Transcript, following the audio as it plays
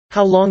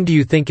How long do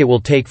you think it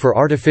will take for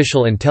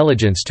artificial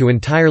intelligence to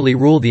entirely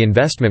rule the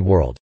investment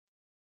world?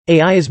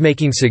 AI is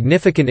making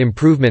significant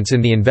improvements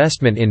in the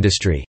investment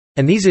industry,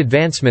 and these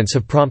advancements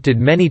have prompted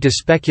many to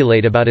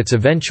speculate about its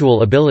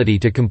eventual ability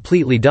to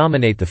completely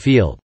dominate the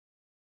field.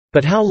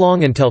 But how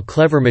long until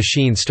clever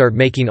machines start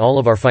making all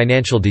of our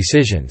financial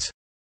decisions?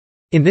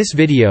 In this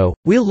video,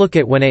 we'll look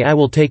at when AI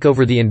will take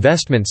over the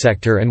investment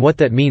sector and what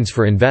that means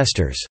for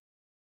investors.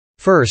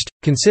 First,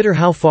 consider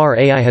how far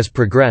AI has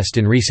progressed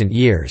in recent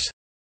years.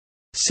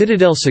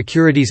 Citadel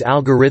Securities'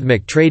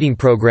 algorithmic trading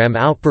program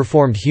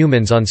outperformed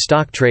humans on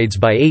stock trades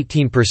by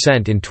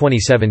 18% in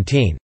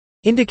 2017,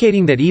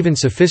 indicating that even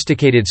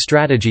sophisticated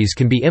strategies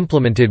can be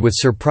implemented with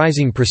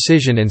surprising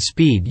precision and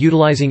speed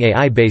utilizing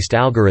AI-based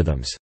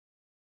algorithms.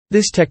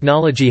 This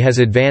technology has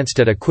advanced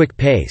at a quick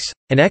pace,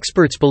 and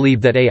experts believe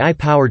that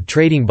AI-powered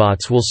trading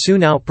bots will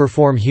soon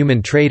outperform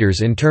human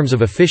traders in terms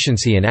of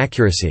efficiency and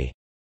accuracy.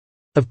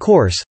 Of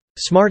course,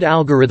 smart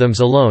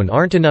algorithms alone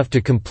aren't enough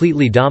to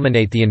completely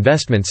dominate the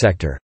investment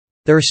sector.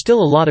 There are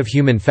still a lot of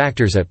human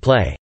factors at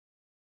play.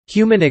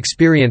 Human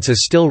experience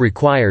is still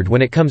required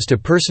when it comes to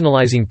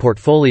personalizing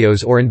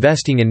portfolios or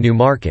investing in new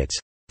markets,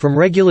 from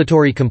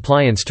regulatory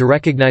compliance to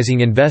recognizing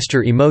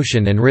investor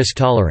emotion and risk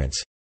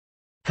tolerance.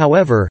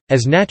 However,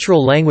 as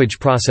natural language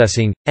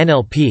processing,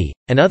 NLP,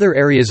 and other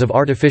areas of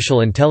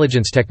artificial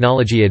intelligence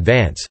technology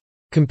advance,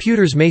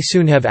 computers may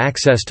soon have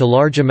access to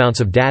large amounts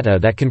of data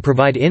that can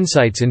provide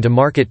insights into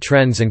market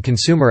trends and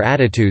consumer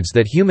attitudes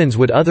that humans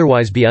would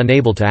otherwise be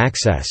unable to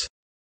access.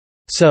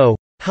 So,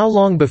 how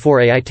long before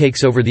AI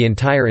takes over the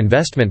entire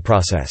investment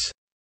process?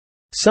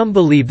 Some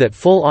believe that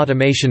full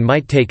automation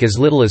might take as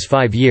little as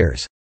 5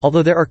 years,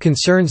 although there are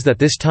concerns that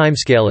this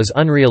timescale is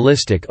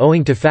unrealistic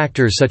owing to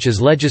factors such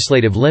as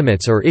legislative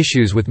limits or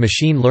issues with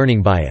machine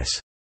learning bias.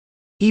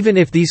 Even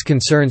if these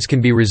concerns can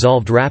be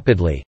resolved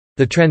rapidly,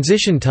 the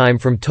transition time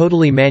from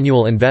totally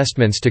manual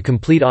investments to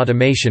complete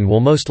automation will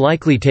most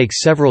likely take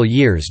several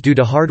years due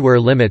to hardware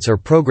limits or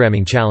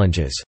programming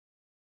challenges.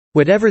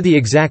 Whatever the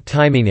exact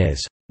timing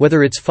is,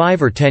 whether it's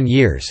 5 or 10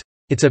 years,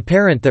 it's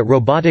apparent that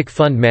robotic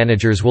fund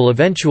managers will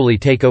eventually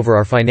take over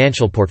our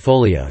financial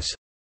portfolios.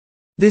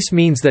 This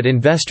means that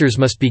investors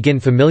must begin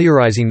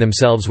familiarizing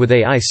themselves with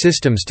AI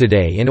systems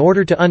today in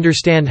order to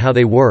understand how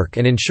they work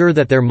and ensure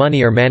that their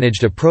money are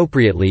managed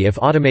appropriately if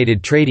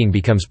automated trading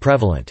becomes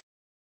prevalent.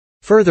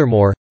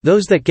 Furthermore,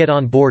 those that get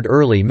on board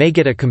early may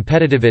get a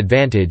competitive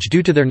advantage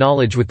due to their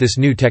knowledge with this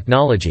new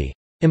technology,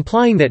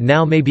 implying that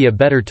now may be a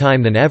better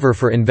time than ever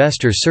for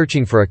investors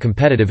searching for a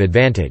competitive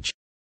advantage.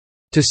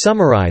 To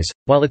summarize,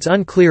 while it's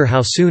unclear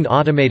how soon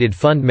automated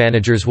fund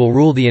managers will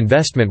rule the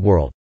investment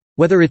world,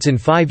 whether it's in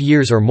 5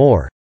 years or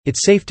more,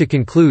 it's safe to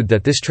conclude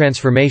that this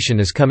transformation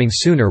is coming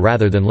sooner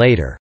rather than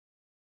later.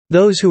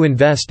 Those who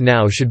invest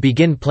now should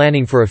begin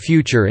planning for a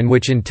future in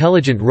which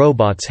intelligent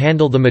robots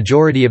handle the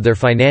majority of their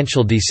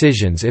financial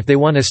decisions if they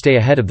want to stay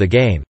ahead of the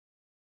game.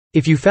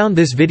 If you found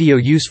this video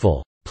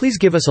useful, please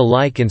give us a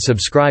like and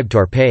subscribe to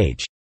our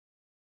page.